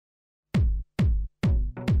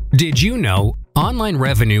Did you know online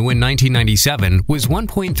revenue in 1997 was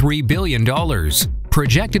 $1.3 billion?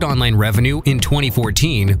 Projected online revenue in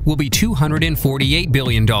 2014 will be $248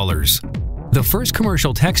 billion. The first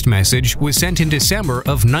commercial text message was sent in December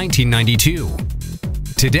of 1992.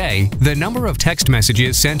 Today, the number of text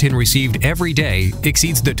messages sent and received every day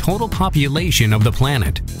exceeds the total population of the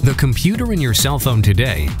planet. The computer in your cell phone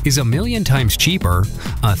today is 1,000,000 times cheaper,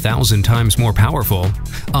 1,000 times more powerful,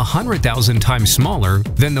 100,000 times smaller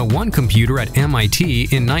than the one computer at MIT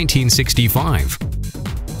in 1965.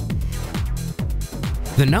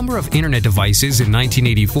 The number of internet devices in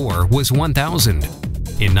 1984 was 1,000.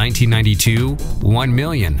 In 1992, 1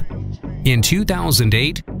 million. In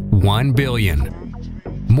 2008, 1 billion.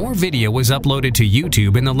 More video was uploaded to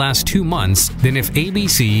YouTube in the last 2 months than if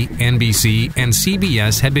ABC, NBC, and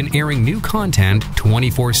CBS had been airing new content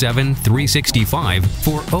 24/7, 365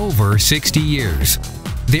 for over 60 years.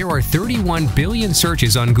 There are 31 billion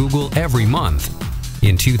searches on Google every month.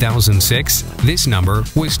 In 2006, this number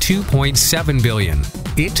was 2.7 billion.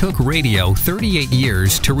 It took radio 38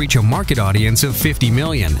 years to reach a market audience of 50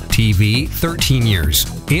 million, TV 13 years,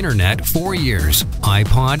 Internet 4 years,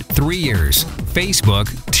 iPod 3 years, Facebook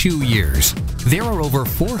 2 years. There are over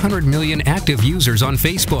 400 million active users on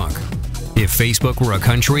Facebook. If Facebook were a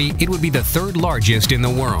country, it would be the third largest in the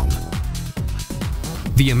world.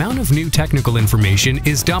 The amount of new technical information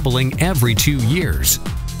is doubling every 2 years.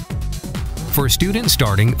 For students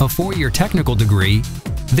starting a 4-year technical degree,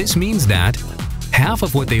 this means that half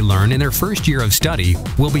of what they learn in their first year of study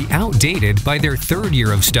will be outdated by their 3rd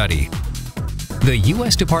year of study. The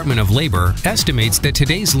U.S. Department of Labor estimates that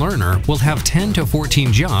today's learner will have 10 to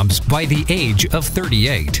 14 jobs by the age of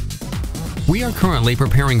 38. We are currently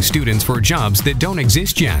preparing students for jobs that don't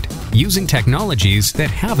exist yet, using technologies that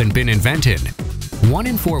haven't been invented. 1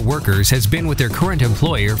 in 4 workers has been with their current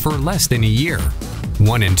employer for less than a year.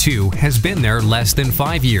 1 in 2 has been there less than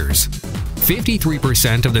 5 years.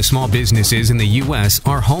 53% of the small businesses in the U.S.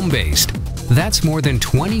 are home-based. That's more than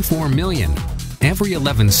 24 million. Every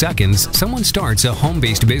 11 seconds, someone starts a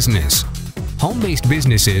home-based business. Home-based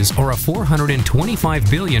businesses are a $425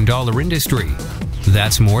 billion industry.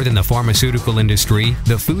 That's more than the pharmaceutical industry,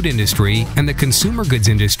 the food industry, and the consumer goods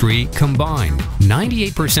industry combined.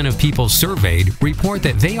 98% of people surveyed report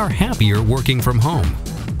that they are happier working from home.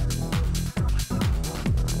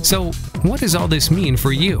 So, what does all this mean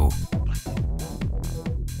for you?